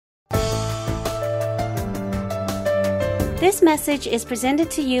This message is presented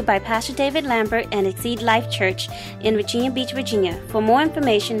to you by Pastor David Lambert and Exceed Life Church in Virginia Beach, Virginia. For more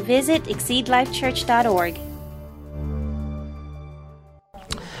information, visit exceedlifechurch.org.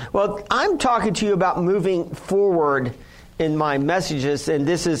 Well, I'm talking to you about moving forward in my messages, and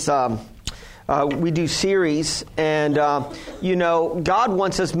this is, we do series, and, God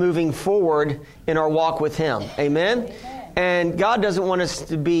wants us moving forward in our walk with Him. Amen? And God doesn't want us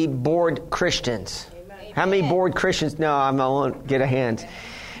to be bored Christians. How many bored Christians? No, I won't get a hand.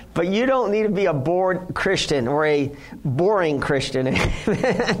 But you don't need to be a bored Christian or a boring Christian.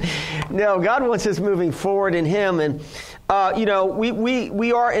 No, God wants us moving forward in Him. And,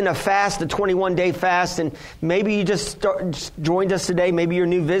 we are in a fast, a 21-day fast. And maybe you just joined us today. Maybe you're a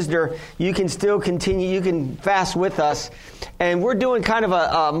new visitor. You can still continue. You can fast with us. And we're doing kind of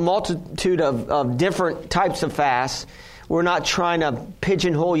a multitude of different types of fasts. We're not trying to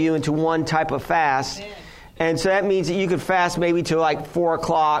pigeonhole you into one type of fast. And so that means that you could fast maybe till like 4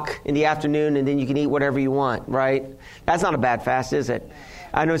 o'clock in the afternoon, and then you can eat whatever you want, right? That's not a bad fast, is it?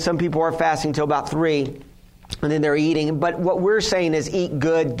 I know some people are fasting till about 3, and then they're eating. But what we're saying is eat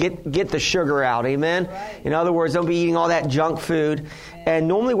good, get the sugar out, amen? Right. In other words, don't be eating all that junk food. And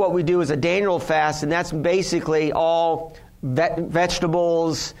normally what we do is a Daniel fast, and that's basically all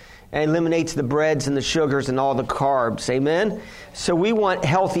vegetables, and eliminates the breads and the sugars and all the carbs. Amen? So we want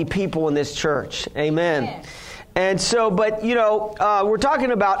healthy people in this church. Amen. And so, but, we're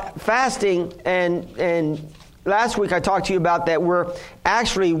talking about fasting, and last week I talked to you about that we're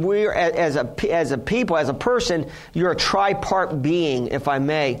as a people, as a person, you're a tripart being, if I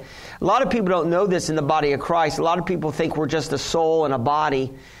may. A lot of people don't know this in the body of Christ. A lot of people think we're just a soul and a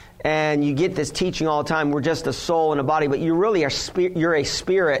body. And you get this teaching all the time, we're just a soul and a body, but you're really you're a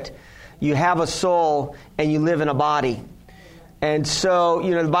spirit. You have a soul, and you live in a body. And so,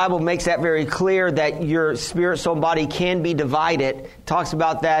 the Bible makes that very clear that your spirit, soul, and body can be divided. It talks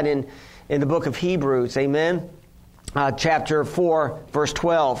about that in the book of Hebrews, amen? Chapter 4, verse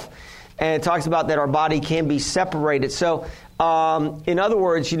 12. And it talks about that our body can be separated. So, in other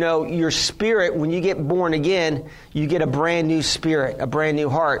words, your spirit, when you get born again, you get a brand new spirit, a brand new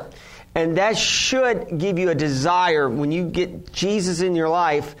heart. And that should give you a desire. When you get Jesus in your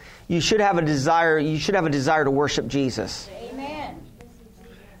life, you should have a desire. You should have a desire to worship Jesus. Amen.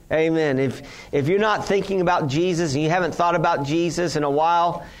 Amen. If you're not thinking about Jesus and you haven't thought about Jesus in a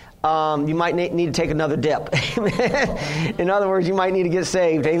while, you might need to take another dip. In other words, you might need to get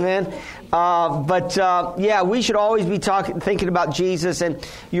saved. Amen. We should always be thinking about Jesus and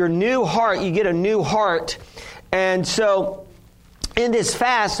your new heart. You get a new heart. And so in this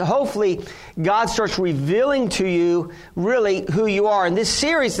fast, hopefully God starts revealing to you really who you are. And this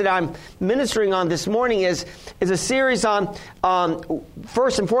series that I'm ministering on this morning is a series on,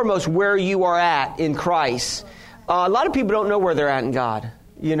 first and foremost, where you are at in Christ. A lot of people don't know where they're at in God.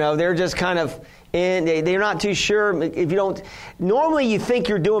 They're just kind of they're not too sure. If you don't, normally you think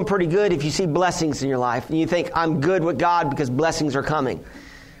you're doing pretty good if you see blessings in your life. And you think, I'm good with God because blessings are coming.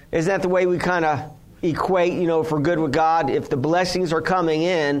 Isn't that the way we kind of equate, if we're good with God? If the blessings are coming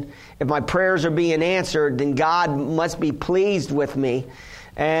in, if my prayers are being answered, then God must be pleased with me.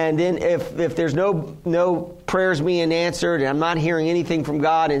 And then if there's no prayers being answered and I'm not hearing anything from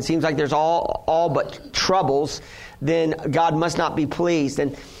God and it seems like there's all but troubles, then God must not be pleased.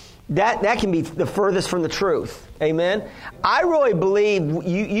 And that can be the furthest from the truth. Amen? I really believe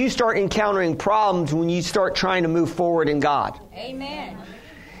you start encountering problems when you start trying to move forward in God. Amen.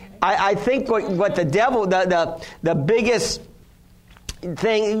 I think what the devil, the biggest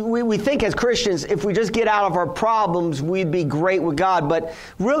thing, we think as Christians, if we just get out of our problems, we'd be great with God. But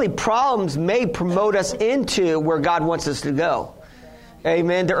really, problems may promote us into where God wants us to go.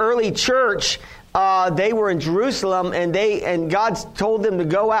 Amen. The early church, they were in Jerusalem, and God told them to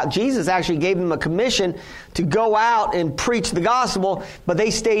go out. Jesus actually gave them a commission to go out and preach the gospel, but they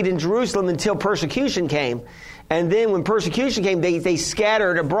stayed in Jerusalem until persecution came. And then when persecution came, they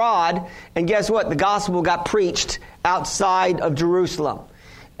scattered abroad, and guess what? The gospel got preached outside of Jerusalem.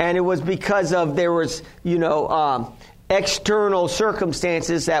 And it was because there was, external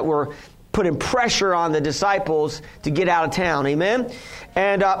circumstances that were putting pressure on the disciples to get out of town. Amen?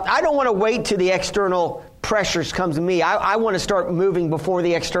 And I don't want to wait till the external pressures comes to me. I want to start moving before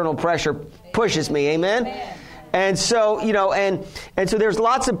the external pressure pushes me. Amen? Amen. And so, and so there's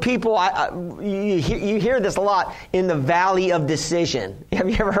lots of people, you hear this a lot, in the valley of decision. Have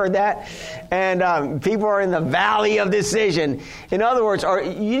you ever heard that? And people are in the valley of decision. In other words,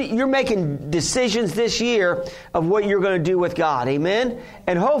 you're making decisions this year of what you're going to do with God. Amen?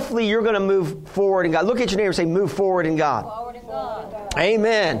 And hopefully you're going to move forward in God. Look at your neighbor and say, move forward in God.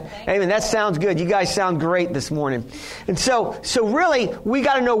 Amen. Amen. That sounds good. You guys sound great this morning. And so really, we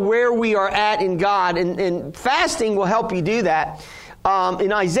got to know where we are at in God, and fasting will help you do that.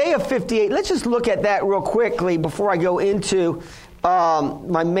 In Isaiah 58, let's just look at that real quickly before I go into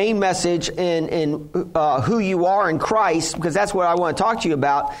my main message in who you are in Christ, because that's what I want to talk to you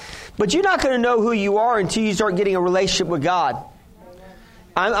about. But you're not going to know who you are until you start getting a relationship with God.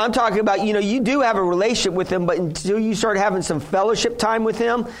 I'm talking about, you do have a relationship with Him, but until you start having some fellowship time with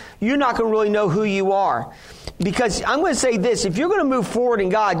Him, you're not going to really know who you are. Because I'm going to say this, if you're going to move forward in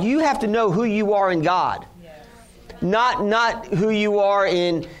God, you have to know who you are in God. Not who you are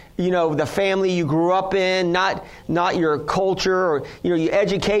in, the family you grew up in, not your culture, or, your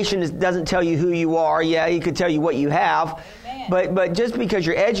education doesn't tell you who you are. Yeah, it could tell you what you have. But just because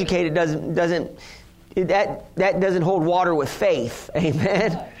you're educated doesn't hold water with faith.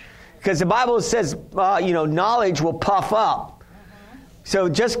 Amen. Because the Bible says, knowledge will puff up. So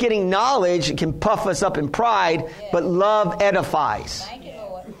just getting knowledge can puff us up in pride, but love edifies.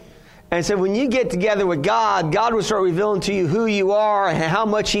 And so when you get together with God, God will start revealing to you who you are and how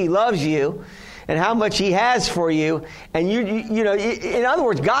much He loves you and how much He has for you. And in other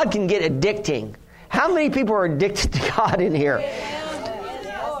words, God can get addicting. How many people are addicted to God in here?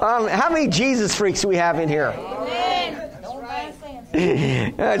 How many Jesus freaks do we have in here?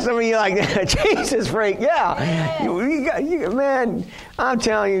 Some of you like that. Jesus freak, yeah. Man, I'm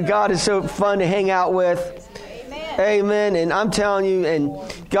telling you, God is so fun to hang out with. Amen. And I'm telling you,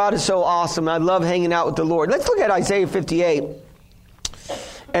 and God is so awesome. I love hanging out with the Lord. Let's look at Isaiah 58.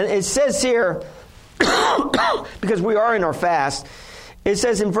 And it says here, because we are in our fast, it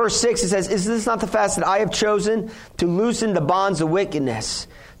says in verse 6, it says, "Is this not the fast that I have chosen, to loosen the bonds of wickedness,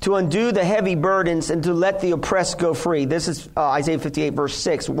 to undo the heavy burdens, and to let the oppressed go free?" This is Isaiah 58, verse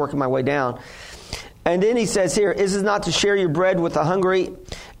 6, working my way down. And then he says here, "Is it not to share your bread with the hungry,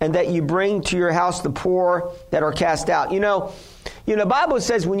 and that you bring to your house the poor that are cast out?" The Bible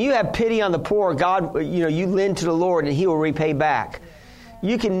says when you have pity on the poor, God, you lend to the Lord and He will repay back.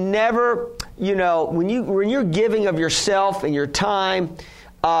 You can never, when you're giving of yourself and your time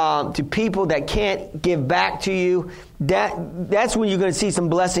to people that can't give back to you, that's when you're going to see some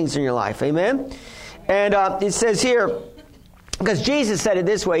blessings in your life. Amen? And it says here, because Jesus said it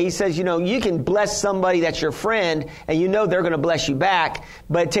this way, He says, you can bless somebody that's your friend and they're going to bless you back,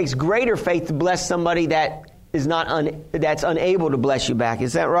 but it takes greater faith to bless somebody that is that's unable to bless you back.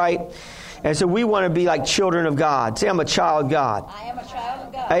 Is that right? And so we want to be like children of God. Say, I'm a child of God. I am a child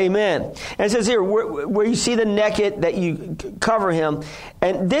of God. Amen. And it says here, where you see the naked, that you cover him.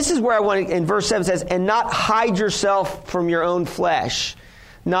 And this is where I want to, in verse 7 says, "And not hide yourself from your own flesh."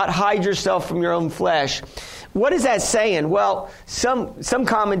 Not hide yourself from your own flesh. What is that saying? Well, some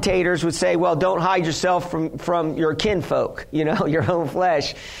commentators would say, well, don't hide yourself from your kinfolk, your own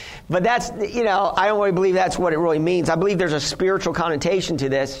flesh. But that's, I don't really believe that's what it really means. I believe there's a spiritual connotation to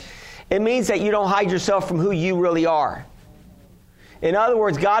this. It means that you don't hide yourself from who you really are. In other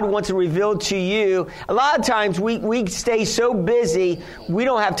words, God wants to reveal to you. A lot of times we stay so busy, we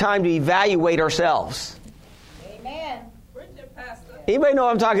don't have time to evaluate ourselves. Amen. Anybody know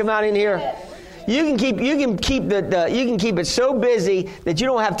what I'm talking about in here? Yes. You can keep it so busy that you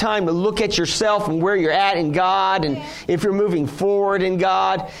don't have time to look at yourself and where you're at in God and if you're moving forward in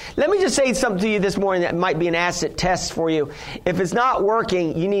God. Let me just say something to you this morning that might be an acid test for you. If it's not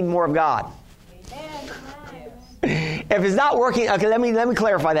working, you need more of God. If it's not working, okay, let me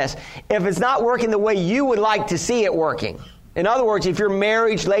clarify this. If it's not working the way you would like to see it working. In other words, if your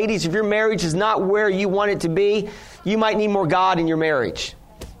marriage, ladies, if your marriage is not where you want it to be, you might need more God in your marriage.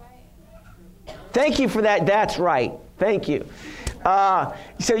 Thank you for that. That's right. Thank you.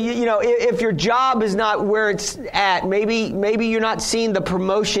 So if your job is not where it's at, maybe you're not seeing the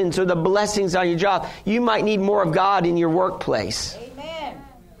promotions or the blessings on your job. You might need more of God in your workplace. Amen.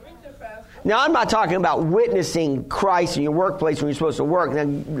 Now, I'm not talking about witnessing Christ in your workplace when you're supposed to work. Now,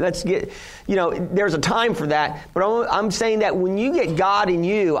 let's get, there's a time for that. But I'm saying that when you get God in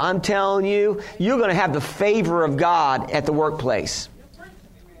you, I'm telling you, you're going to have the favor of God at the workplace.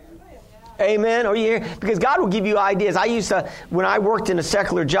 Amen. Are you here? Because God will give you ideas. When I worked in a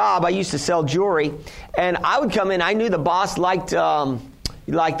secular job, I used to sell jewelry. And I would come in, I knew the boss liked the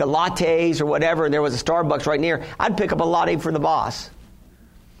lattes or whatever, and there was a Starbucks right near. I'd pick up a latte for the boss.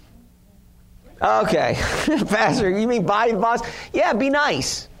 Okay. Pastor, you mean buy the boss? Yeah, be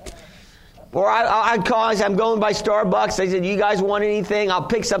nice. Or I'd call, I said, I'm going by Starbucks. I said, you guys want anything? I'll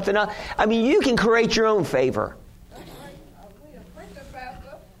pick something up. I mean, you can create your own favor.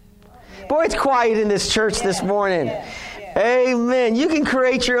 Boy, it's quiet in this church this morning. Amen. You can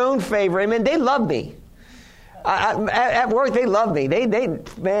create your own favor. Amen. They love me. At work, they love me. They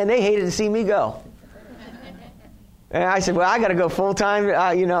hated to see me go. And I said, well, I got to go full time.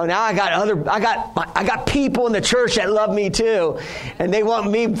 Now I got people in the church that love me too, and they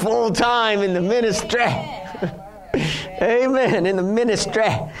want me full time in the ministry. Amen. In the ministry.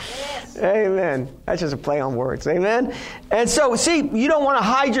 Amen. That's just a play on words. Amen. And so, see, you don't want to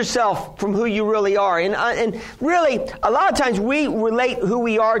hide yourself from who you really are. And really, a lot of times we relate who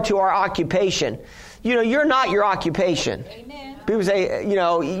we are to our occupation. You're not your occupation. Amen. People say,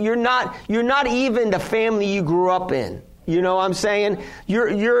 you're not even the family you grew up in. You know what I'm saying?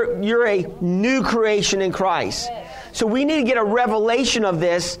 You're a new creation in Christ. So we need to get a revelation of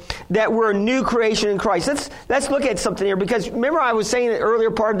this, that we're a new creation in Christ. Let's look at something here, because remember I was saying in the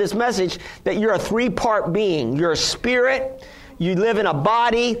earlier part of this message that you're a 3-part being. You're a spirit, you live in a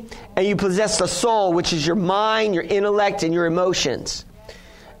body, and you possess a soul, which is your mind, your intellect, and your emotions.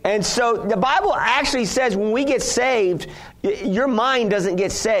 And so the Bible actually says when we get saved, your mind doesn't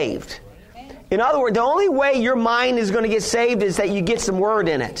get saved. In other words, the only way your mind is going to get saved is that you get some word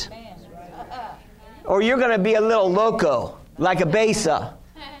in it. Or you're going to be a little loco, like a besa.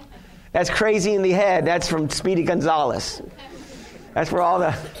 That's crazy in the head. That's from Speedy Gonzalez. That's for all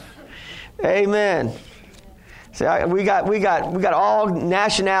the... Amen. So we got all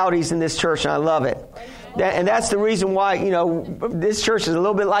nationalities in this church, and I love it. And that's the reason why, this church is a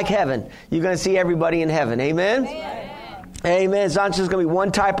little bit like heaven. You're going to see everybody in heaven. Amen? Amen. It's not just going to be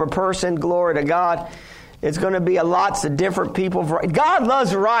one type of person. Glory to God. It's going to be lots of different people. God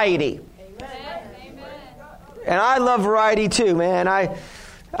loves variety. And I love variety too, man.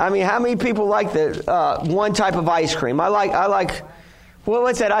 I mean, how many people like the one type of ice cream? I like,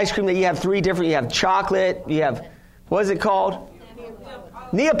 what's that ice cream that you have 3 different? You have chocolate. You have, what is it called?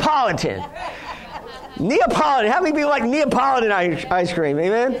 Neapolitan. Neapolitan. How many people like Neapolitan ice cream?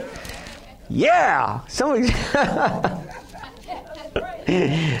 Amen? Yeah. Somebody.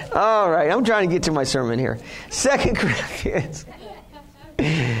 All right. I'm trying to get to my sermon here. 2 Corinthians.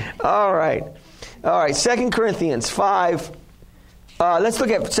 All right. 2 Corinthians 5. Let's look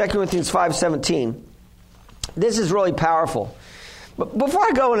at 2 Corinthians 5:17. This is really powerful. But before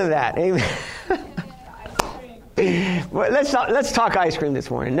I go into that, amen. Let's talk ice cream this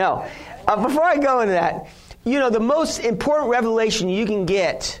morning. No. Before I go into that, the most important revelation you can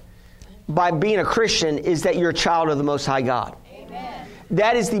get by being a Christian is that you're a child of the Most High God. Amen.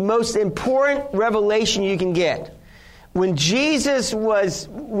 That is the most important revelation you can get. When Jesus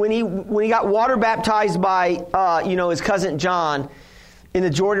when he got water baptized by, his cousin John in the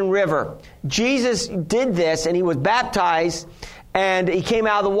Jordan River, Jesus did this and he was baptized and he came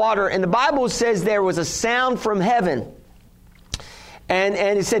out of the water. And the Bible says there was a sound from heaven. And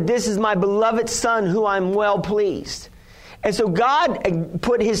it said, "This is my beloved Son who I'm well pleased." And so God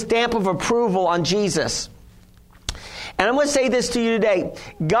put his stamp of approval on Jesus. And I'm going to say this to you today.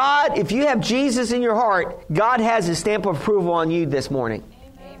 God, if you have Jesus in your heart, God has his stamp of approval on you this morning.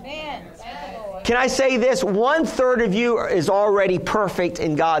 Amen. Can I say this? 1/3 of you is already perfect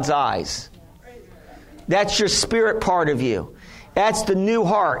in God's eyes. That's your spirit part of you. That's the new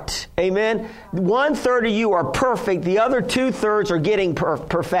heart. Amen. 1/3 of you are perfect. The other 2/3 are getting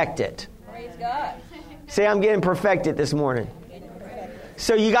perfected. Praise God. Say, I'm getting perfected this morning.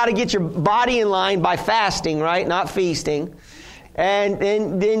 So you got to get your body in line by fasting, right? Not feasting. And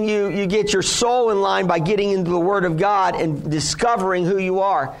then you get your soul in line by getting into the Word of God and discovering who you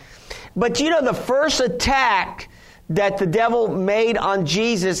are. But the first attack that the devil made on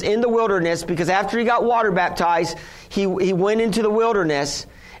Jesus in the wilderness, because after he got water baptized, he went into the wilderness.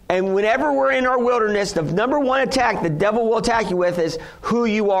 And whenever we're in our wilderness, the number one attack the devil will attack you with is who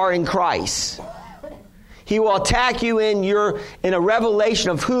you are in Christ. He will attack you in a revelation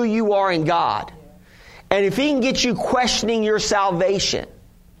of who you are in God. And if he can get you questioning your salvation.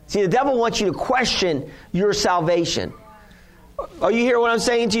 See, the devil wants you to question your salvation. Are you hearing what I'm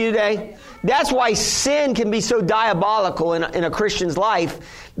saying to you today? That's why sin can be so diabolical in a Christian's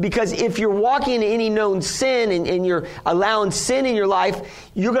life. Because if you're walking in any known sin and you're allowing sin in your life,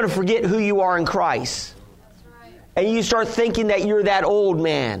 you're going to forget who you are in Christ. And you start thinking that you're that old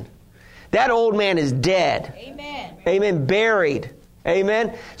man. That old man is dead. Amen. Amen. Buried.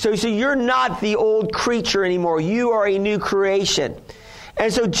 Amen. So you're not the old creature anymore. You are a new creation.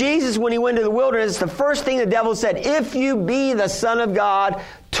 And so Jesus, when he went to the wilderness, the first thing the devil said, "If you be the Son of God,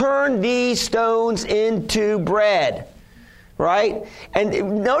 turn these stones into bread." Right?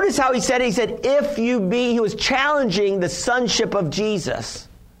 And notice how he said, "If you be," he was challenging the sonship of Jesus.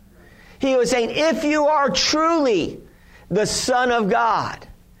 He was saying, if you are truly the Son of God,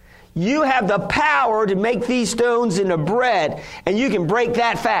 you have the power to make these stones into bread, and you can break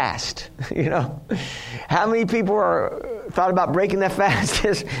that fast. You know, how many people thought about breaking that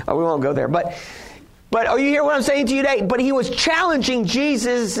fast? Oh, we won't go there, but are you hearing what I'm saying to you today? But he was challenging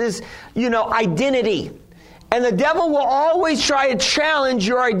Jesus' identity. And the devil will always try to challenge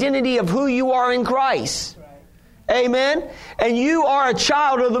your identity of who you are in Christ. Amen? And you are a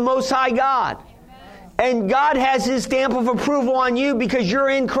child of the Most High God. And God has His stamp of approval on you because you're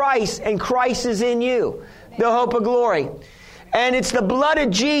in Christ and Christ is in you. The hope of glory. And it's the blood of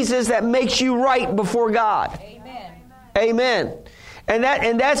Jesus that makes you right before God. Amen. And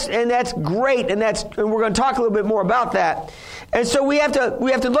that's great, and we're going to talk a little bit more about that. And so we have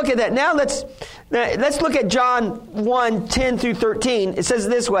to look at that. Now let's look at John 1:10 through 13. It says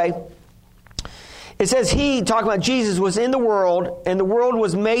this way. It says, He, talking about Jesus, was in the world, and the world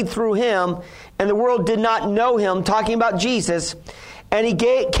was made through Him, and the world did not know Him, talking about Jesus. And He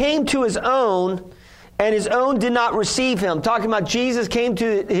came to His own, and His own did not receive Him. Talking about Jesus came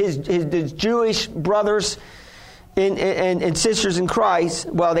to his Jewish brothers and sisters in Christ.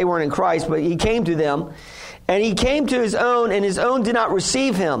 Well, they weren't in Christ, but He came to them. And He came to His own, and His own did not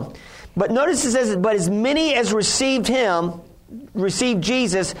receive Him. But notice it says, but as many as received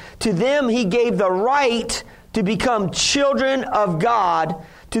Jesus, to them He gave the right to become children of God,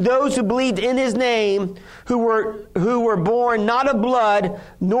 to those who believed in His name, who were born not of blood,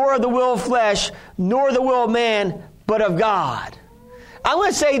 nor of the will of flesh, nor the will of man, but of God. I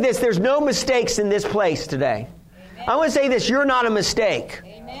want to say this, there's no mistakes in this place today. Amen. I want to say this, you're not a mistake.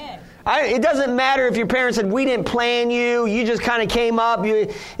 Amen. It doesn't matter if your parents said, we didn't plan you, you just kind of came up,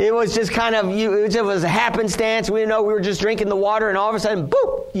 it was just kind of, it was a happenstance, we didn't know, we were just drinking the water, and all of a sudden,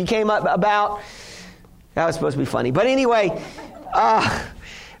 boop, you came up about. That was supposed to be funny. But anyway,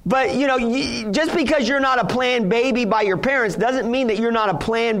 but just because you're not a planned baby by your parents doesn't mean that you're not a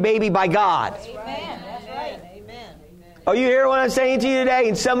planned baby by God. Amen. That's right. Amen. Oh, you hear what I'm saying to you today?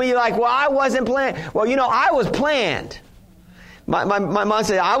 And some of you are like, well, I wasn't planned. Well, I was planned. My mom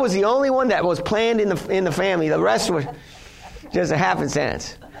said I was the only one that was planned in the family. The rest was just a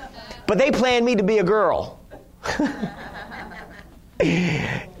happenstance. But they planned me to be a girl.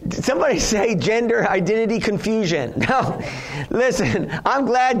 Somebody say gender identity confusion. No, listen, I'm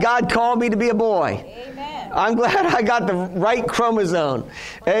glad God called me to be a boy. Amen. I'm glad I got the right chromosome.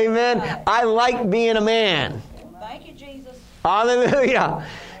 Amen. I like being a man. Thank you, Jesus. Hallelujah.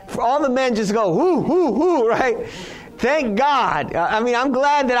 For all the men just go, whoo, whoo, whoo, right? Thank God. I'm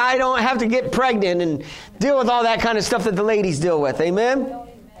glad that I don't have to get pregnant and deal with all that kind of stuff that the ladies deal with. Amen?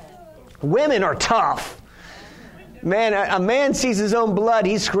 Women are tough. Man, a man sees his own blood,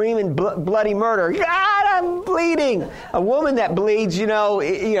 he's screaming bloody murder. God, I'm bleeding. A woman that bleeds,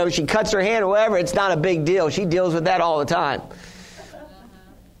 she cuts her hand or whatever, it's not a big deal. She deals with that all the time.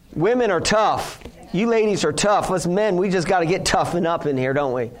 Women are tough. You ladies are tough. Us men, we just got to get toughened up in here,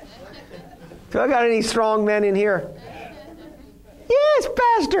 don't we? Do I got any strong men in here? Yes,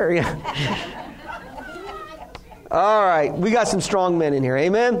 Pastor. Yeah. All right, we got some strong men in here.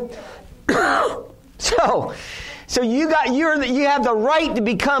 Amen. So you have the right to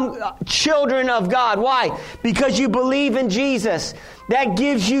become children of God. Why? Because you believe in Jesus. That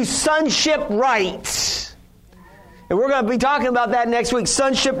gives you sonship rights. And we're going to be talking about that next week,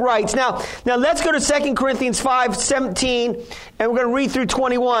 sonship rights. Now let's go to 2 Corinthians 5:17, and we're going to read through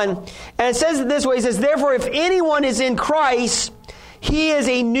 21. And it says it this way, it says, therefore, if anyone is in Christ, he is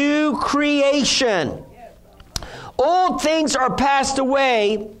a new creation. Old things are passed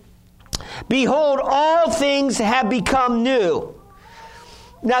away. Behold, all things have become new.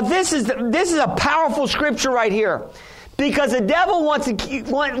 Now, this is a powerful scripture right here. Because the devil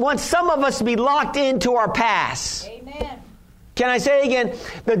wants some of us to be locked into our past. Amen. Can I say it again?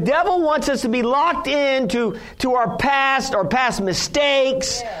 The devil wants us to be locked into our past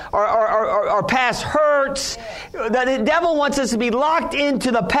mistakes, our past hurts. The devil wants us to be locked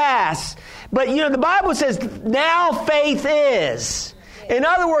into the past. But, the Bible says, now faith is. In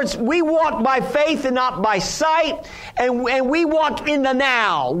other words, we walk by faith and not by sight, and we walk in the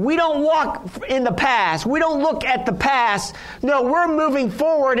now. We don't walk in the past. We don't look at the past. No, we're moving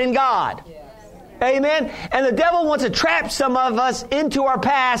forward in God. Yes. Amen? And the devil wants to trap some of us into our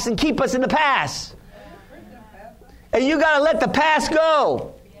past and keep us in the past. And you got to let the past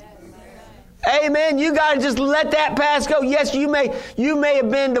go. Amen. You got to just let that past go. Yes, you may have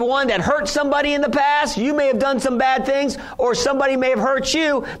been the one that hurt somebody in the past. You may have done some bad things, or somebody may have hurt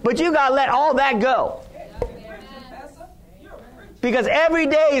you, but you got to let all that go. Because every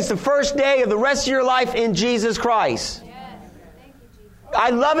day is the first day of the rest of your life in Jesus Christ. I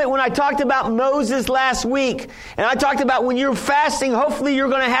love it when I talked about Moses last week. And I talked about when you're fasting, hopefully you're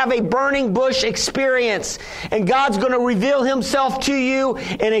going to have a burning bush experience. And God's going to reveal himself to you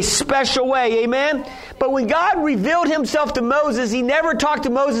in a special way. Amen? But when God revealed himself to Moses, he never talked to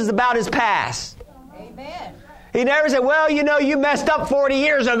Moses about his past. Amen. He never said, well, you messed up 40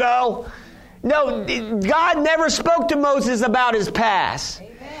 years ago. No, God never spoke to Moses about his past.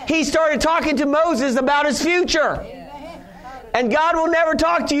 Amen. He started talking to Moses about his future. Amen. And God will never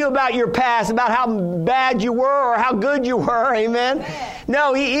talk to you about your past, about how bad you were or how good you were. Amen?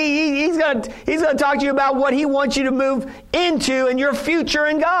 No, he's going to talk to you about what he wants you to move into and your future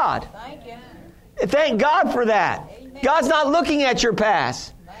in God. Thank you. Thank God for that. Amen. God's not looking at your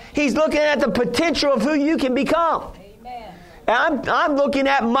past. He's looking at the potential of who you can become. Amen. And I'm looking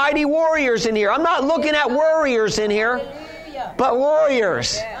at mighty warriors in here. I'm not looking at worriers in here, Hallelujah. but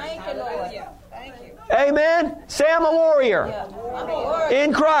warriors. Thank you, Lord. Thank you. Amen? Say I'm a warrior I'm a warrior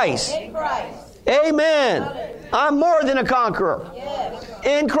in Christ. in Christ. Amen. I'm more than a conqueror Yes.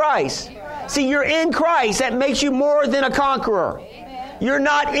 in Christ. See, you're in Christ. That makes you more than a conqueror. Amen. You're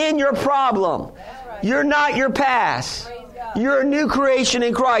not in your problem. You're not your past. You're a new creation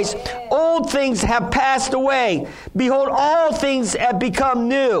in Christ. Old things have passed away. Behold, all things have become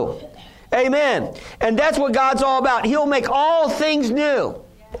new. Amen. And that's what God's all about. He'll make all things new.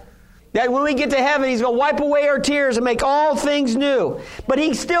 That when we get to heaven, he's going to wipe away our tears and make all things new. But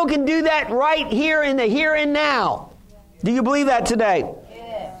he still can do that right here in the here and now. Do you believe that today?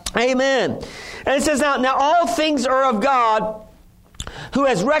 Yes. Amen. And it says now all things are of God, who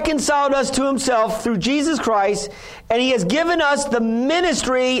has reconciled us to himself through Jesus Christ, and he has given us the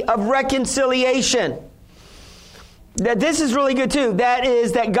ministry of reconciliation. That this is really good too. That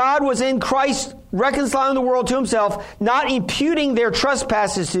is that God was in Christ reconciling the world to himself, not imputing their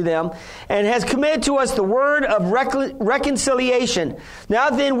trespasses to them, and has committed to us the word of reconciliation. Now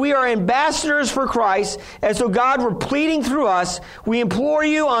then, we are ambassadors for Christ, and so God were pleading through us. We implore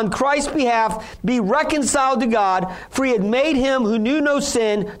you on Christ's behalf, be reconciled to God, for he had made him who knew no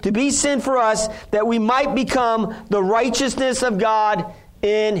sin to be sin for us, that we might become the righteousness of God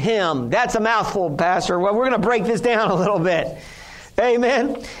in him. That's a mouthful, Pastor. Well, we're going to break this down a little bit.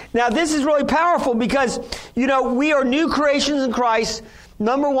 Amen. Now, this is really powerful because, we are new creations in Christ.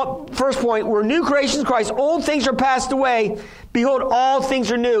 First point, we're new creations in Christ. Old things are passed away. Behold, all things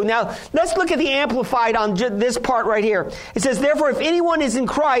are new. Now, let's look at the Amplified on this part right here. It says, therefore, if anyone is in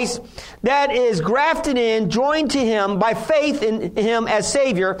Christ, that is grafted in, joined to him by faith in him as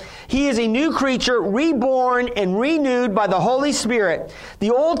Savior, he is a new creature, reborn and renewed by the Holy Spirit.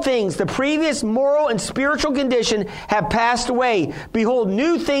 The old things, the previous moral and spiritual condition, have passed away. Behold,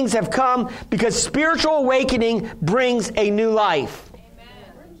 new things have come because spiritual awakening brings a new life.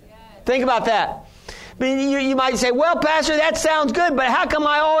 Amen. Think about that. You might say, well, Pastor, that sounds good, but how come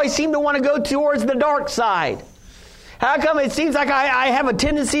I always seem to want to go towards the dark side? How come it seems like I have a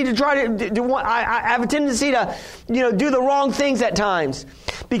tendency to try to I have a tendency to, do the wrong things at times?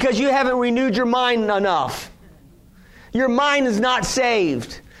 Because you haven't renewed your mind enough. Your mind is not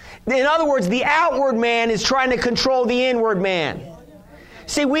saved. In other words, the outward man is trying to control the inward man.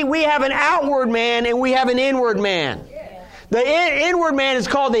 See, we have an outward man and we have an inward man. The inward man is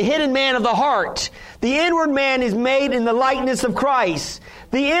called the hidden man of the heart. The inward man is made in the likeness of Christ.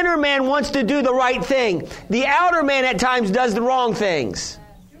 The inner man wants to do the right thing. The outer man at times does the wrong things.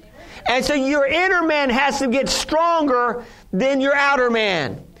 And so your inner man has to get stronger than your outer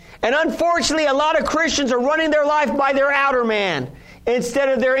man. And unfortunately, a lot of Christians are running their life by their outer man instead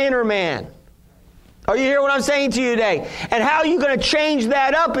of their inner man. Are you hearing what I'm saying to you today? And how are you going to change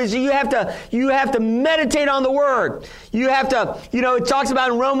that up is you have to meditate on the Word. You have to, it talks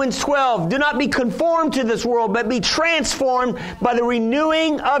about in Romans 12, do not be conformed to this world, but be transformed by the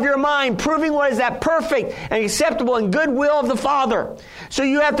renewing of your mind, proving what is that perfect and acceptable and good will of the Father. So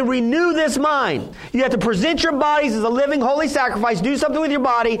you have to renew this mind. You have to present your bodies as a living, holy sacrifice, do something with your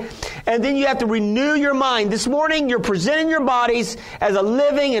body, and then you have to renew your mind. This morning, you're presenting your bodies as a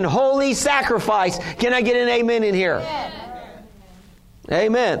living and holy sacrifice. Can I get an amen in here?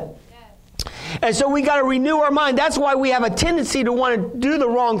 Amen. And so we got to renew our mind. That's why we have a tendency to want to do the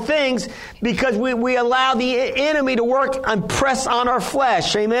wrong things, because we allow the enemy to work and press on our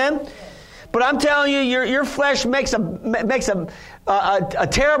flesh. Amen. But I'm telling you, your flesh makes a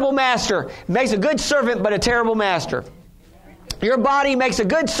terrible master. Makes a good servant, but a terrible master. Your body makes a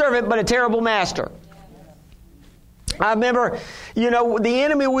good servant, but a terrible master. I remember, the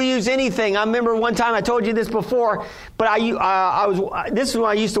enemy will use anything. I remember one time, I told you this before, but this is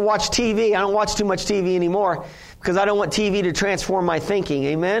when I used to watch TV. I don't watch too much TV anymore because I don't want TV to transform my thinking.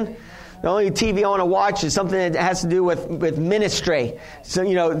 Amen? The only TV I want to watch is something that has to do with ministry.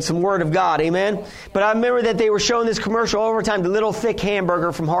 So, some Word of God. Amen? But I remember that they were showing this commercial over time, the little thick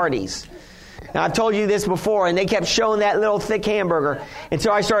hamburger from Hardee's. Now, I've told you this before, and they kept showing that little thick hamburger. And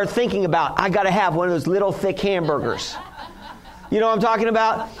so I started thinking about, I got to have one of those little thick hamburgers. You know what I'm talking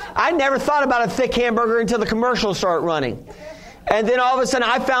about? I never thought about a thick hamburger until the commercials started running. And then all of a sudden,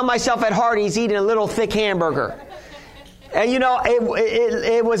 I found myself at Hardee's eating a little thick hamburger. And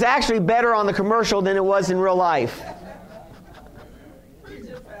it was actually better on the commercial than it was in real life.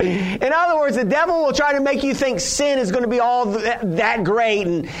 In other words, the devil will try to make you think sin is going to be all that great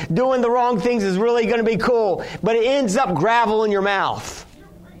and doing the wrong things is really going to be cool. But it ends up gravel in your mouth.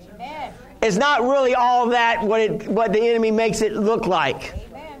 Amen. It's not really all that what the enemy makes it look like.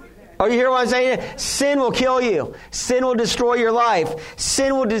 Oh, you hear what I'm saying? Sin will kill you. Sin will destroy your life.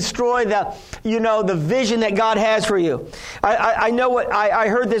 Sin will destroy the vision that God has for you. I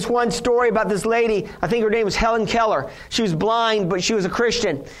heard this one story about this lady. I think her name was Helen Keller. She was blind, but she was a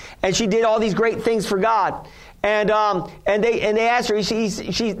Christian, and she did all these great things for God. And they asked her.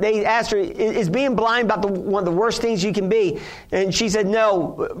 They asked her, "Is being blind about one of the worst things you can be?" And she said,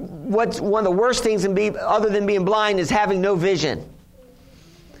 "No. What's one of the worst things other than being blind is having no vision."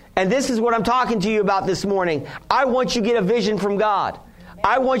 And this is what I'm talking to you about this morning. I want you to get a vision from God.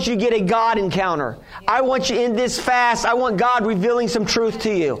 I want you to get a God encounter. I want you in this fast, I want God revealing some truth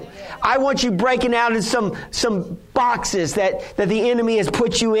to you. I want you breaking out of some boxes that the enemy has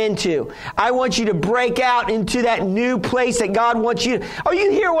put you into. I want you to break out into that new place that God wants you to. Oh,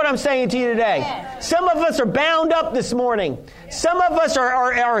 you hear what I'm saying to you today? Some of us are bound up this morning. Some of us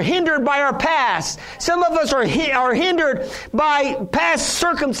are hindered by our past. Some of us are hindered by past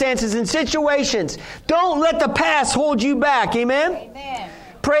circumstances and situations. Don't let the past hold you back. Amen? Amen.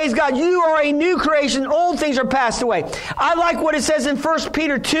 Praise God. You are a new creation. Old things are passed away. I like what it says in 1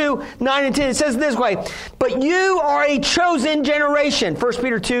 Peter 2, 9 and 10. It says this way, but you are a chosen generation. 1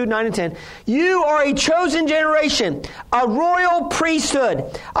 Peter 2, 9 and 10. You are a chosen generation, a royal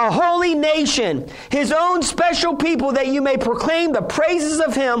priesthood, a holy nation, His own special people, that you may proclaim the praises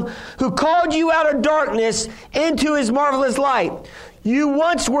of Him who called you out of darkness into His marvelous light. You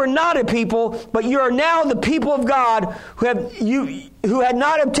once were not a people, but you are now the people of God who had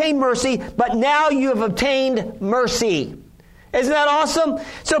not obtained mercy, but now you have obtained mercy. Isn't that awesome?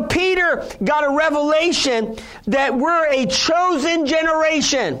 So Peter got a revelation that we're a chosen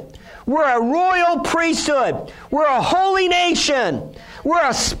generation. We're a royal priesthood. We're a holy nation. We're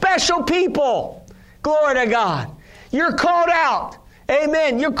a special people. Glory to God. You're called out.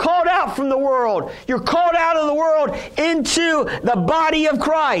 Amen. You're called out from the world. You're called out of the world into the body of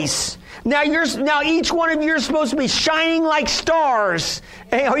Christ. Now each one of you are supposed to be shining like stars.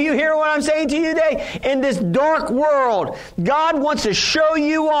 Hey, are you hearing what I'm saying to you today? In this dark world, God wants to show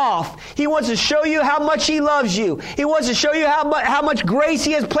you off. He wants to show you how much He loves you. He wants to show you how much grace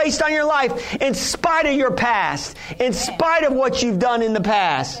He has placed on your life in spite of your past, in spite of what you've done in the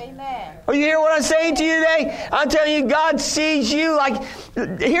past. Amen. Are you hearing what I'm saying to you today? I'm telling you, God sees you like,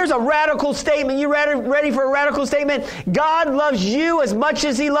 here's a radical statement. You ready for a radical statement? God loves you as much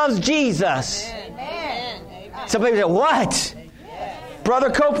as He loves Jesus. Amen. Some people say, what? Brother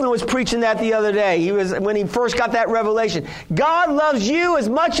Copeland was preaching that the other day. When he first got that revelation. God loves you as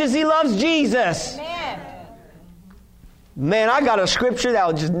much as He loves Jesus. Amen. Man, I got a scripture that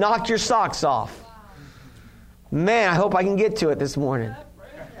will just knock your socks off. Man, I hope I can get to it this morning.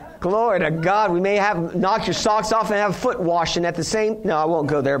 Glory to God. We may have knocked your socks off and have foot washing at the same. No, I won't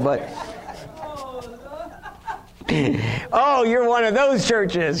go there, but. Oh, you're one of those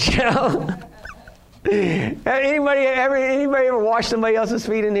churches, you know. Anybody ever wash somebody else's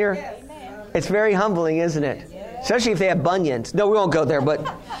feet in here? Yes. It's very humbling, isn't it? Yes. Especially if they have bunions. No, we won't go there, but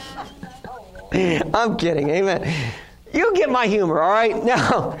I'm kidding. Amen. You get my humor, all right?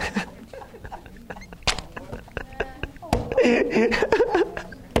 Now,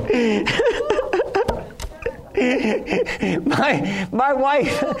 my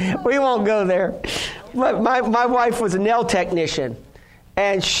wife, we won't go there. But my wife was a nail technician.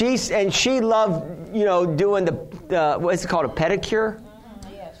 And she loved, doing the what's it called, a pedicure?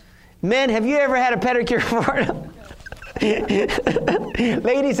 Yes. Men, have you ever had a pedicure for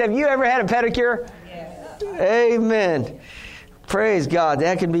Ladies, have you ever had a pedicure? Yes. Amen. Praise God.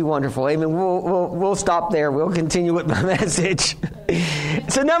 That can be wonderful. Amen. We'll stop there. We'll continue with my message.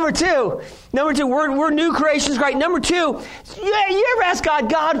 So number two, we're new creations, right? Number two, you ever ask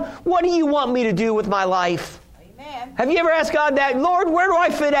God, what do you want me to do with my life? Have you ever asked God that? Lord, where do I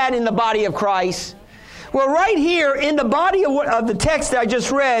fit at in the body of Christ? Well, right here in the body of the text that I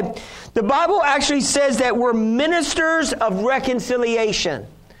just read, the Bible actually says that we're ministers of reconciliation.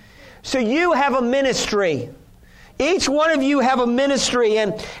 So you have a ministry. Each one of you have a ministry,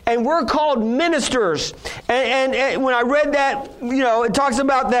 and we're called ministers. And when I read that, it talks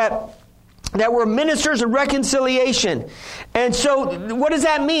about that we're ministers of reconciliation. And so what does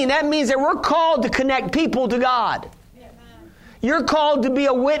that mean? That means that we're called to connect people to God. You're called to be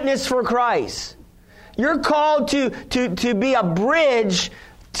a witness for Christ. You're called to be a bridge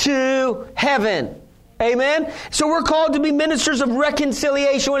to heaven. Amen? So we're called to be ministers of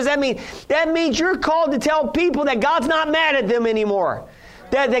reconciliation. What does that mean? That means you're called to tell people that God's not mad at them anymore.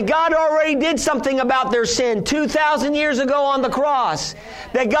 That God already did something about their sin 2,000 years ago on the cross.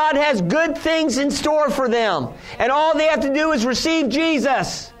 That God has good things in store for them. And all they have to do is receive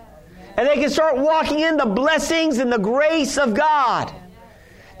Jesus. And they can start walking in the blessings and the grace of God.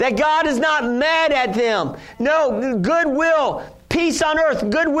 That God is not mad at them. No, goodwill, peace on earth,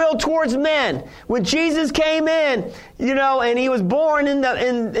 goodwill towards men. When Jesus came in, and he was born in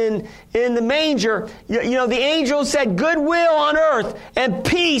the manger, the angel said goodwill on earth and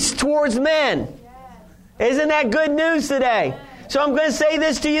peace towards men. Isn't that good news today? So I'm going to say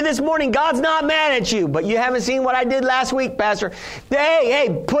this to you this morning. God's not mad at you, but you haven't seen what I did last week, Pastor.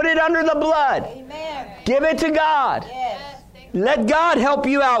 Hey, put it under the blood. Amen. Give it to God. Yes. Let God help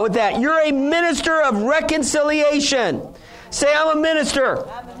you out with that. You're a minister of reconciliation. Say, I'm a minister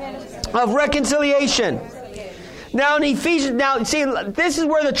of reconciliation. Now in Ephesians, see, this is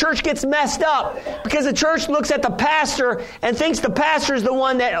where the church gets messed up, because the church looks at the pastor and thinks the pastor is the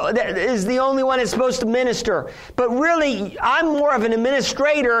one that is the only one that's supposed to minister. But really, I'm more of an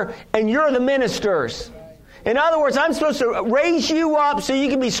administrator and you're the ministers. In other words, I'm supposed to raise you up so you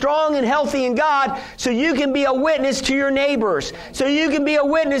can be strong and healthy in God, so you can be a witness to your neighbors, so you can be a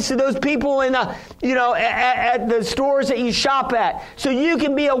witness to those people in at the stores that you shop at, so you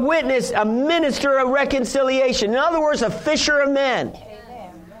can be a witness, a minister of reconciliation. In other words, a fisher of men.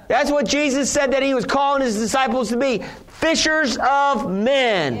 That's what Jesus said that he was calling his disciples to be, fishers of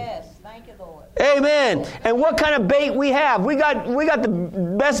men. Yes, thank you, Lord. Amen. And what kind of bait we have? We got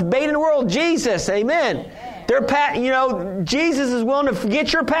the best bait in the world, Jesus. Amen. Jesus is willing to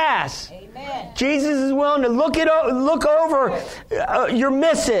forget your past. Amen. Jesus is willing to look over your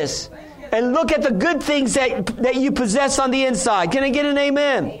misses and look at the good things that you possess on the inside. Can I get an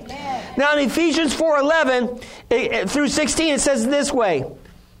amen? Amen. Now in Ephesians 4:11 through 16, it says this way.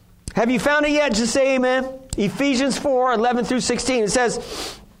 Have you found it yet? Just say amen. Ephesians 4:11 through 16. It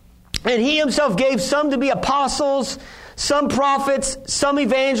says, and he himself gave some to be apostles, some prophets, some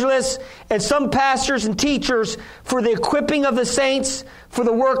evangelists, and some pastors and teachers for the equipping of the saints for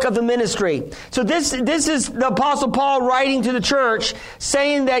the work of the ministry. So this is the Apostle Paul writing to the church,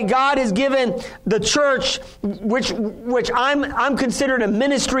 saying that God has given the church, which I'm considered a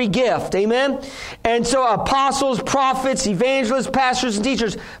ministry gift. Amen? And so apostles, prophets, evangelists, pastors, and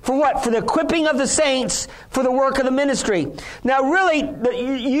teachers. For what? For the equipping of the saints for the work of the ministry. Now really,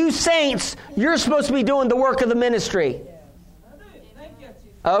 you saints, you're supposed to be doing the work of the ministry.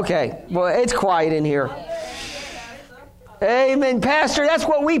 Okay, well, it's quiet in here. Amen, Pastor, that's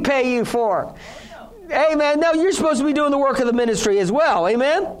what we pay you for. Amen. No, you're supposed to be doing the work of the ministry as well.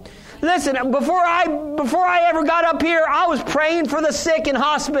 Amen. Listen, before I ever got up here, I was praying for the sick in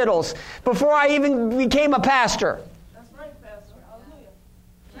hospitals before I even became a pastor. That's right, Pastor. Hallelujah.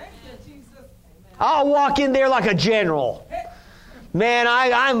 Thank you, Jesus. I'll walk in there like a general. Man,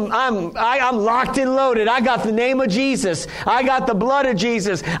 I'm locked and loaded. I got the name of Jesus. I got the blood of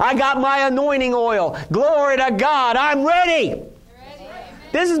Jesus. I got my anointing oil. Glory to God. I'm ready.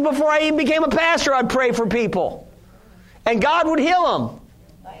 This is before I even became a pastor. I'd pray for people, and God would heal them.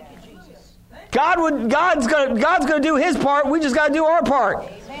 Thank you, Jesus. God's going to do His part. We just got to do our part.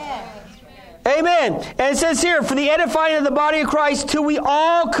 Amen. And it says here, for the edifying of the body of Christ, till we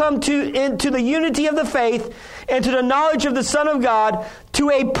all come into the unity of the faith and to the knowledge of the Son of God,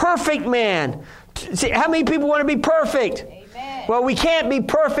 to a perfect man. See, how many people want to be perfect? Amen. Well, we can't be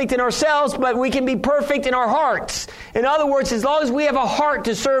perfect in ourselves, but we can be perfect in our hearts. In other words, as long as we have a heart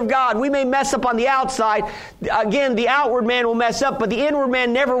to serve God, we may mess up on the outside. Again, the outward man will mess up, but the inward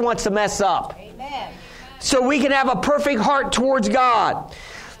man never wants to mess up. Amen. So we can have a perfect heart towards God.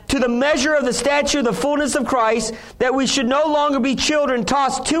 To the measure of the stature of the fullness of Christ, that we should no longer be children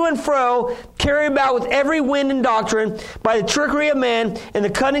tossed to and fro, carried about with every wind and doctrine, by the trickery of men and the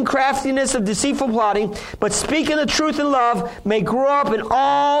cunning craftiness of deceitful plotting, but speaking the truth in love, may grow up in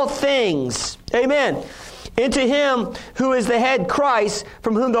all things. Amen. Into Him who is the head, Christ,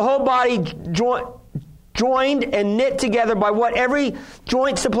 from whom the whole body joined and knit together by what every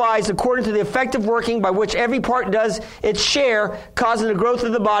joint supplies, according to the effective working by which every part does its share, causing the growth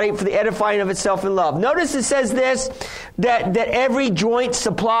of the body for the edifying of itself in love. Notice it says this, that every joint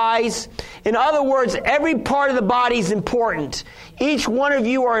supplies. In other words, every part of the body is important. Each one of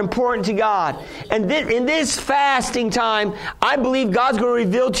you are important to God. And in this fasting time, I believe God's going to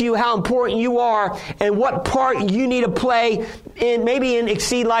reveal to you how important you are and what part you need to play in maybe in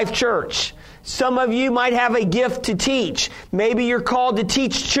Exceed Life Church. Some of you might have a gift to teach. Maybe you're called to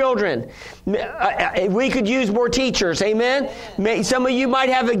teach children. We could use more teachers. Amen? Some of you might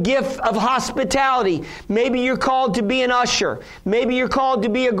have a gift of hospitality. Maybe you're called to be an usher. Maybe you're called to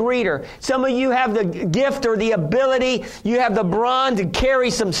be a greeter. Some of you have the gift or the ability. You have the brawn to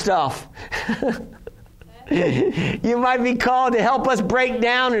carry some stuff. You might be called to help us break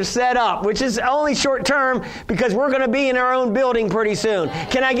down or set up, which is only short term because we're going to be in our own building pretty soon.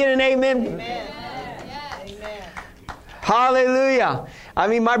 Can I get an amen? Amen. Hallelujah. I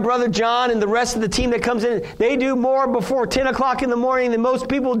mean, my brother John and the rest of the team that comes in, they do more before 10 o'clock in the morning than most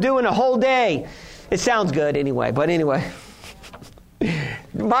people do in a whole day. It sounds good anyway, but anyway.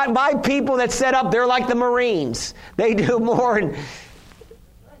 My people that set up, they're like the Marines. They do more and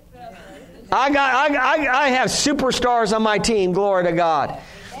I have superstars on my team. Glory to God.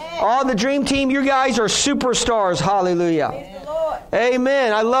 All the dream team, you guys are superstars. Hallelujah.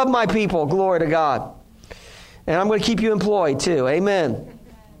 Amen. I love my people. Glory to God. And I'm going to keep you employed too. Amen.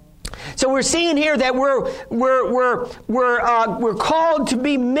 So we're seeing here that we're called to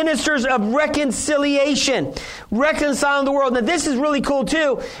be ministers of reconciliation, reconciling the world. Now this is really cool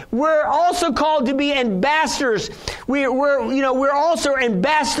too. We're also called to be ambassadors. We're also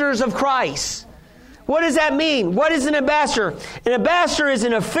ambassadors of Christ. What does that mean? What is an ambassador? An ambassador is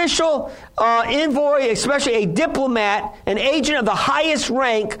an official envoy, especially a diplomat, an agent of the highest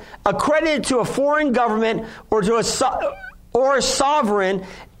rank, accredited to a foreign government or to a sovereign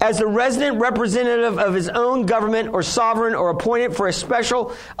as a resident representative of his own government or sovereign or appointed for a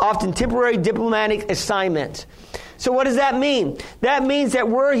special, often temporary diplomatic assignment. So what does that mean? That means that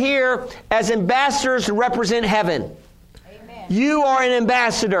we're here as ambassadors to represent heaven. Amen. You are an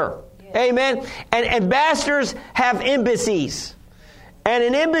ambassador. Yes. Amen. And ambassadors have embassies. And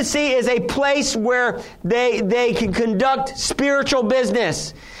an embassy is a place where they can conduct spiritual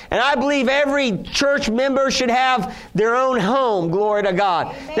business. And I believe every church member should have their own home, glory to God.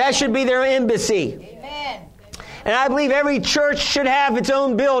 Amen. That should be their embassy. Amen. And I believe every church should have its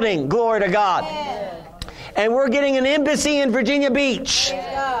own building, glory to God. Amen. And we're getting an embassy in Virginia Beach.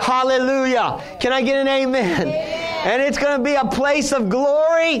 Hallelujah. Can I get an amen? And it's going to be a place of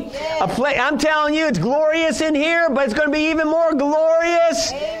glory. I'm telling you, it's glorious in here, but it's going to be even more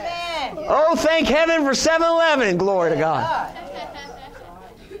glorious. Amen. Oh, thank heaven for 7-Eleven. Glory to God.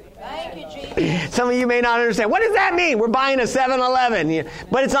 Some of you may not understand. What does that mean? We're buying a 7-Eleven.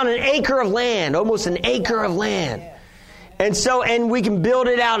 But it's on an acre of land, almost an acre of land. And we can build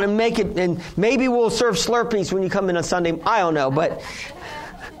it out and make it, and maybe we'll serve Slurpees when you come in on Sunday. I don't know, but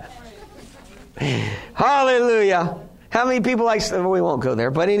hallelujah. How many people we won't go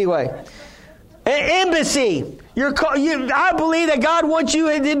there, but anyway. An embassy. I believe that God wants you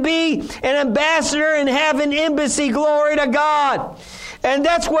to be an ambassador and have an embassy. Glory to God. And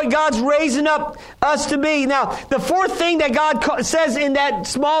that's what God's raising up us to be. Now, the fourth thing that God says in that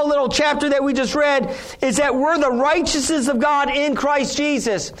small little chapter that we just read is that we're the righteousness of God in Christ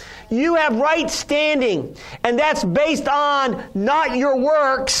Jesus. You have right standing. And that's based on not your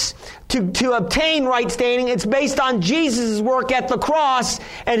works to obtain right standing. It's based on Jesus' work at the cross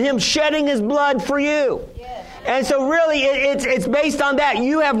and Him shedding His blood for you. Yes. And so really, it's based on that.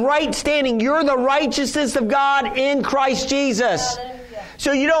 You have right standing. You're the righteousness of God in Christ Jesus.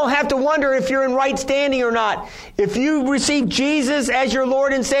 So you don't have to wonder if you're in right standing or not. If you receive Jesus as your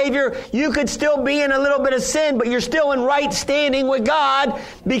Lord and Savior, you could still be in a little bit of sin, but you're still in right standing with God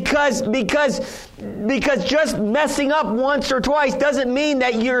because just messing up once or twice doesn't mean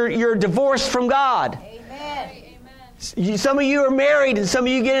that you're divorced from God. Amen. Some of you are married and some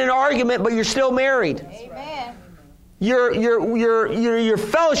of you get in an argument, but you're still married. Amen. Your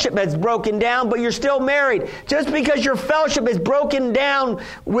fellowship has broken down, but you're still married. Just because your fellowship is broken down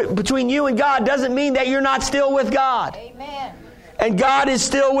between you and God doesn't mean that you're not still with God. Amen. And God is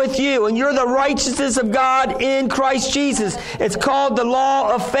still with you. And you're the righteousness of God in Christ Jesus. It's called the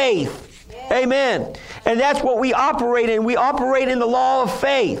law of faith. Amen. And that's what we operate in. We operate in the law of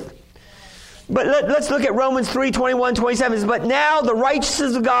faith. But let's look at Romans 3:21-27. But now the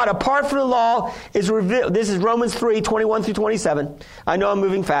righteousness of God apart from the law is revealed. This is Romans 3:21-27. I know I'm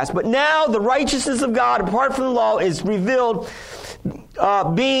moving fast. But now the righteousness of God apart from the law is revealed,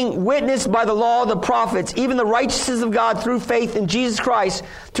 being witnessed by the law of the prophets, even the righteousness of God through faith in Jesus Christ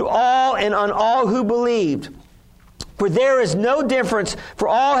to all and on all who believed. For there is no difference, for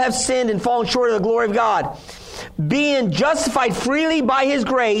all have sinned and fallen short of the glory of God, being justified freely by His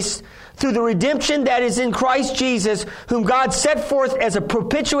grace through the redemption that is in Christ Jesus, whom God set forth as a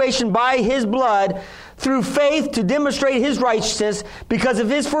propitiation by His blood, through faith to demonstrate His righteousness. Because of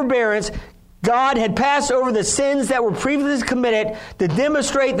His forbearance, God had passed over the sins that were previously committed to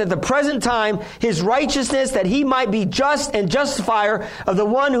demonstrate that the present time His righteousness, that He might be just and justifier of the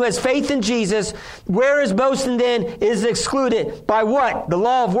one who has faith in Jesus. Where is boasting then is excluded. By what? The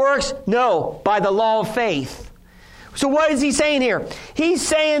law of works? No, by the law of faith. So what is he saying here? He's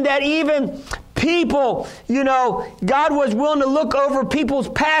saying that even people, God was willing to look over people's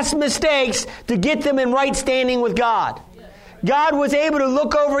past mistakes to get them in right standing with God. God was able to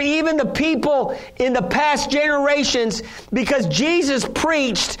look over even the people in the past generations because Jesus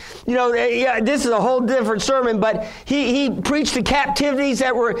preached, this is a whole different sermon, but he preached to captives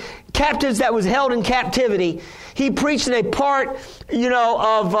that was held in captivity. He preached in a part,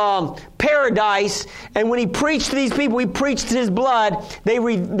 of paradise. And when he preached to these people, he preached his blood. They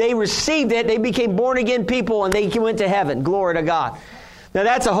received it. They became born again people and they went to heaven. Glory to God. Now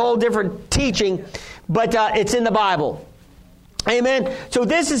that's a whole different teaching, but it's in the Bible. Amen. So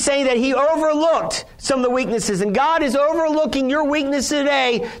this is saying that He overlooked some of the weaknesses. And God is overlooking your weakness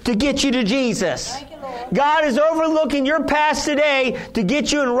today to get you to Jesus. Thank you, Lord. God is overlooking your past today to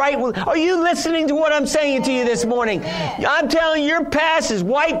get you in right. Are you listening to what I'm saying to you this morning? Yes. I'm telling you, your past is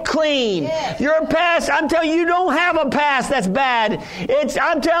wiped clean. Yes. Your past, I'm telling you, you don't have a past that's bad.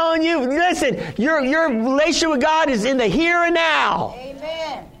 I'm telling you, listen, your relationship with God is in the here and now.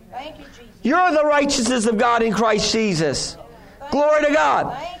 Amen. Thank you, Jesus. You're the righteousness of God in Christ Jesus. Glory to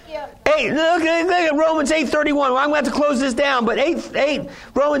God. Thank you. Look at Romans 8:31. I'm going to have to close this down, but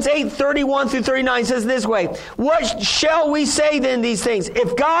Romans 8:31-39 says this way. What shall we say then these things?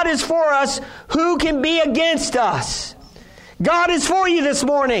 If God is for us, who can be against us? God is for you this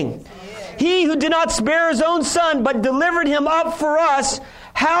morning. He who did not spare His own Son, but delivered Him up for us,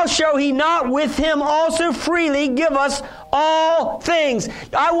 how shall He not with Him also freely give us all things?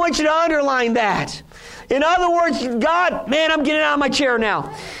 I want you to underline that. In other words, God, man, I'm getting out of my chair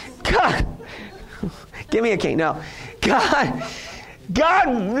now. God, give me a cane. No. God,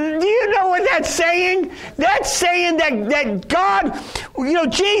 do you know what that's saying? That's saying that God,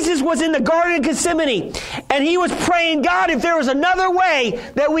 Jesus was in the Garden of Gethsemane and He was praying, God, if there was another way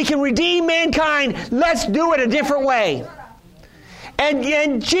that we can redeem mankind, let's do it a different way.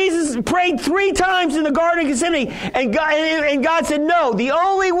 And Jesus prayed 3 times in the Garden of Gethsemane, and God said, "No, the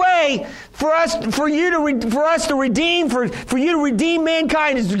only way for you to redeem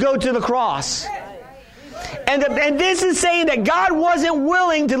mankind is to go to the cross." And this is saying that God wasn't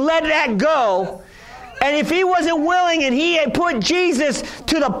willing to let that go. And if He wasn't willing and He had put Jesus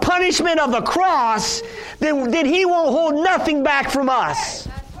to the punishment of the cross, then He won't hold nothing back from us.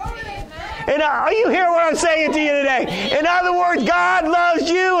 And are you hearing what I'm saying to you today? In other words, God loves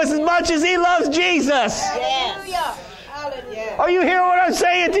you as much as He loves Jesus. Hallelujah. Hallelujah. Are you hearing what I'm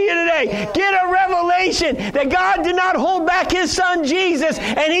saying to you today? Get a revelation that God did not hold back His Son Jesus,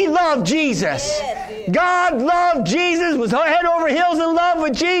 and He loved Jesus. God loved Jesus, was head over heels in love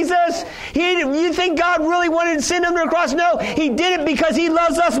with Jesus. You think God really wanted to send Him to the cross? No, He did it because He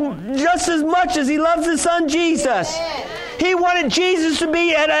loves us just as much as He loves His Son Jesus. He wanted Jesus to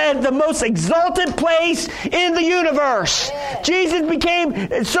be at the most exalted place in the universe. Yes. Jesus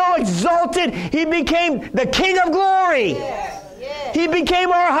became so exalted, He became the King of glory. Yes. Yes. He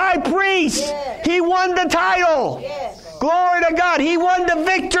became our high priest. Yes. He won the title. Yes. Glory to God. He won the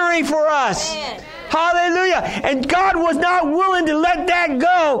victory for us. Amen. Hallelujah. And God was not willing to let that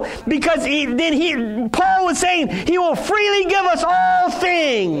go because Paul was saying He will freely give us all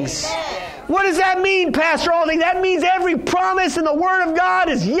things. Amen. What does that mean, Pastor? All things? That means every promise in the Word of God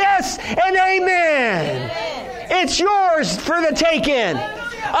is yes and amen. It's yours for the taking.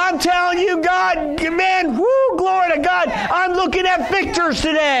 I'm telling you, God, man, whoo, glory to God. I'm looking at victors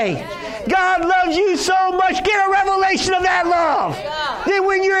today. God loves you so much. Get a revelation of that love. Then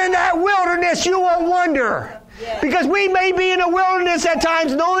when you're in that wilderness, you won't wonder. Because we may be in a wilderness at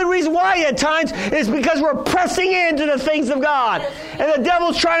times, and the only reason why at times is because we're pressing into the things of God. And the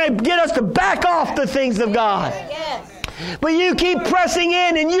devil's trying to get us to back off the things of God. But you keep pressing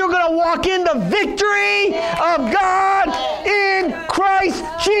in and you're going to walk in the victory of God in Christ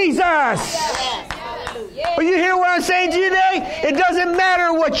Jesus. Are you hear what I'm saying to you today? It doesn't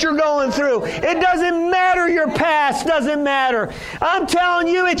matter what you're going through. It doesn't matter your past. Doesn't matter. I'm telling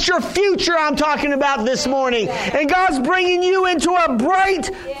you, it's your future I'm talking about this morning. And God's bringing you into a bright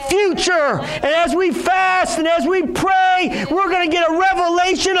future. And as we fast and as we pray, we're going to get a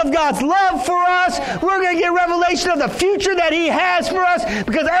revelation of God's love for us. We're going to get a revelation of the future that He has for us,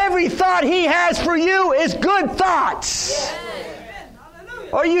 because every thought He has for you is good thoughts.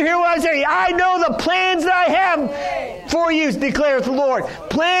 Oh, you hear what I'm saying? I know the plans that I have for you, declares the Lord.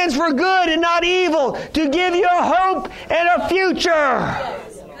 Plans for good and not evil, to give you a hope and a future.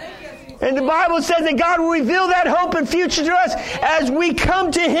 And the Bible says that God will reveal that hope and future to us as we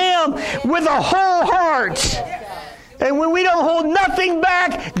come to Him with a whole heart. And when we don't hold nothing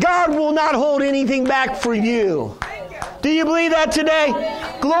back, God will not hold anything back for you. Do you believe that today?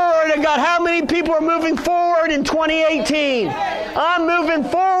 Glory to God. How many people are moving forward in 2018? I'm moving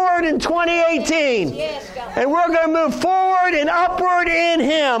forward in 2018. And we're going to move forward and upward in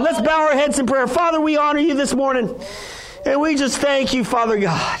Him. Let's bow our heads in prayer. Father, we honor You this morning. And we just thank You, Father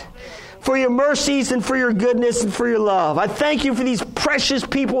God, for Your mercies and for Your goodness and for Your love. I thank You for these precious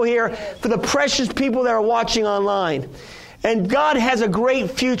people here, for the precious people that are watching online. And God has a great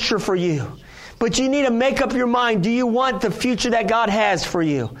future for you. But you need to make up your mind. Do you want the future that God has for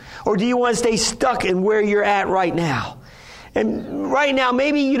you? Or do you want to stay stuck in where you're at right now? And right now,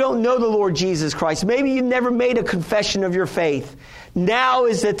 maybe you don't know the Lord Jesus Christ. Maybe you never made a confession of your faith. Now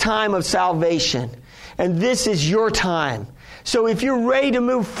is the time of salvation. And this is your time. So if you're ready to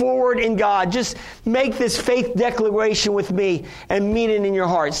move forward in God, just make this faith declaration with me and mean it in your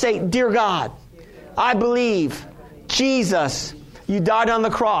heart. Say, Dear God, I believe, Jesus, You died on the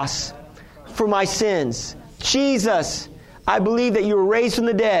cross for my sins. Jesus, I believe that You were raised from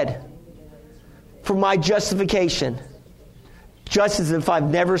the dead for my justification, just as if I've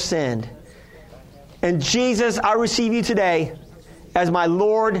never sinned. And Jesus, I receive You today as my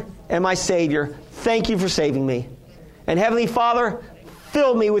Lord and my Savior. Thank You for saving me. And Heavenly Father,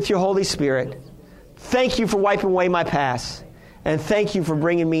 fill me with Your Holy Spirit. Thank You for wiping away my past. And thank You for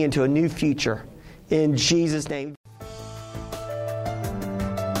bringing me into a new future. In Jesus' name.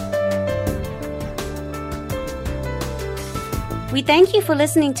 We thank you for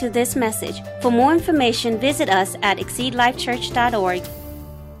listening to this message. For more information, visit us at exceedlifechurch.org.